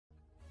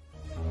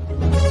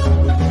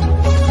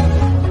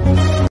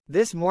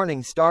This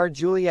morning star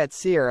Juliette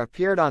Cyr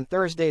appeared on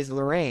Thursday's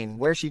Lorraine,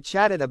 where she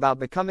chatted about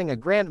becoming a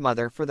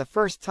grandmother for the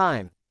first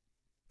time.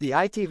 The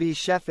ITV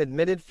chef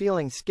admitted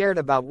feeling scared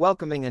about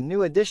welcoming a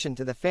new addition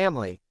to the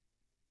family.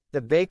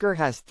 The baker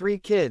has 3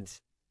 kids.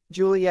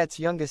 Juliette's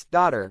youngest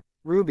daughter,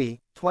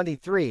 Ruby,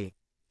 23,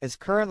 is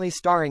currently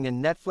starring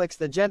in Netflix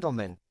The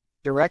Gentleman,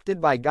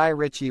 directed by Guy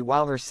Ritchie,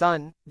 while her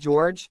son,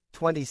 George,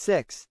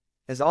 26,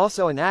 is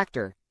also an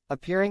actor,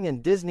 appearing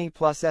in Disney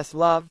Plus's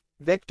Love,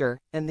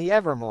 Victor, and The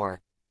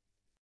Evermore.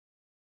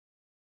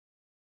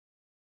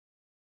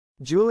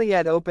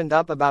 Juliette opened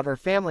up about her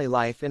family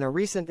life in a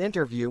recent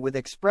interview with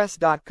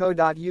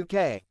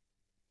Express.co.uk.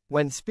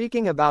 When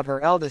speaking about her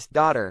eldest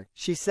daughter,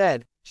 she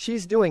said,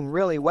 "She's doing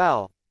really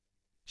well.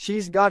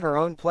 She's got her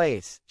own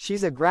place,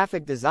 she's a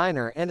graphic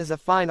designer and is a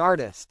fine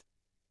artist.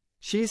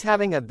 She's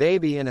having a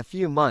baby in a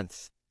few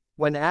months."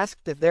 When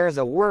asked if there is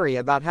a worry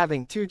about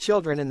having 2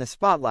 children in the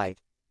spotlight,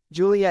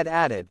 Juliette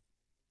added,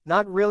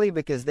 "Not really,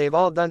 because they've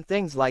all done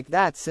things like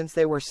that since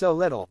they were so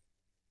little.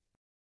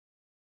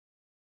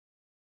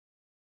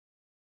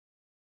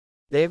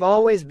 They've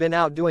always been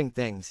out doing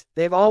things,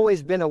 they've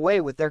always been away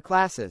with their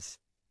classes.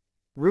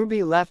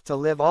 Ruby left to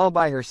live all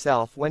by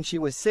herself when she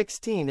was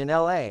 16 in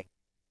LA.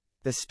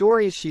 The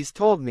stories she's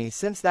told me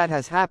since that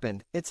has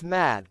happened, it's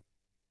mad.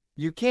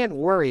 You can't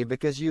worry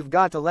because you've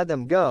got to let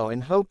them go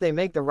and hope they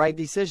make the right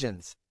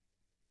decisions."